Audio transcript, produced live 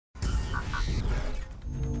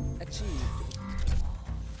achieved.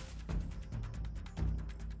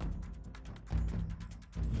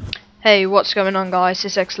 Hey, what's going on guys,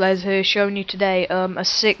 it's XLaser here showing you today a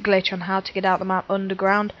sick glitch on how to get out the map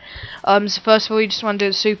underground. So first of all, you just want to do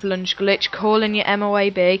the super lunge glitch, call in your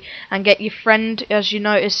MOAB and get your friend. As you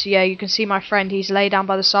notice, yeah, you can see my friend, he's laid down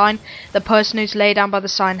by the sign. The person who's laid down by the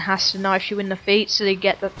sign has to knife you in the feet so you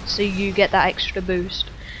get that extra boost.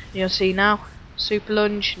 You'll see now, super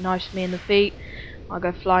lunge, knifes me in the feet, I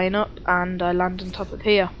go flying up and I land on top of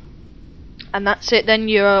here. And that's it. Then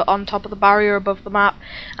you're on top of the barrier above the map,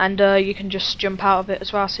 and you can just jump out of it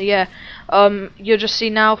as well. So yeah, you'll just see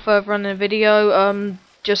now further on in the video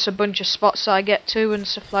just a bunch of spots that I get to and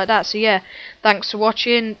stuff like that. So yeah, thanks for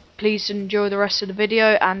watching, please enjoy the rest of the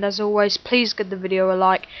video, and as always, please give the video a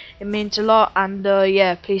like, it means a lot. And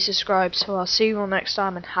yeah, please subscribe. So I'll see you all next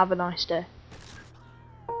time, and have a nice day.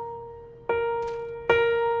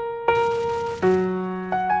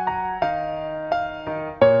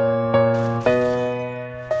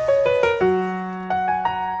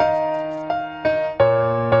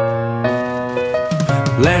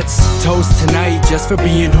 Let's toast tonight just for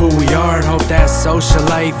being who we are, and hope that social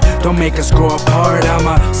life don't make us grow apart. I'm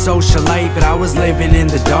a socialite, but I was living in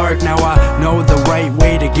the dark. Now I know the right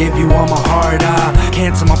way to give you all my heart. I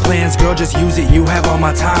cancel my plans, girl, just use it, you have all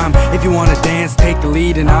my time. If you wanna dance, take the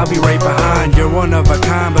lead and I'll be right behind. You're one of a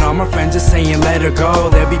kind, but all my friends are saying let her go.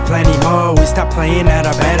 There'll be plenty more, we stop playing at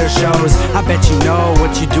our better shows. I bet you know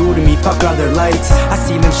what you do to me, fuck other lights. I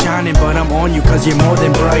see them shining, but I'm on you cause you're more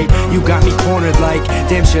than bright. You got me cornered like,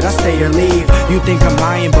 damn, should I stay or leave? You think I'm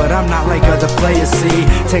lying, but I'm not like other players, see.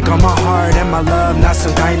 Take all my heart and my love, not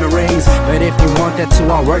some diamond rings. But if you want that too,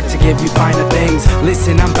 I'll work to give you finer things.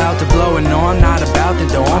 Listen, I'm about to blow, and no, I'm not about the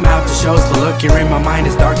dough. I'm out to shows, but look, you're in my mind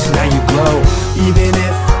is dark, so now you glow. Even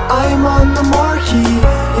if I'm on the marquee,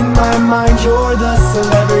 in my mind you're the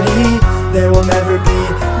celebrity. There will never be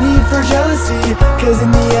need for jealousy, cause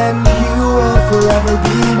in the end you will forever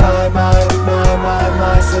be my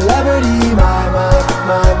celebrity.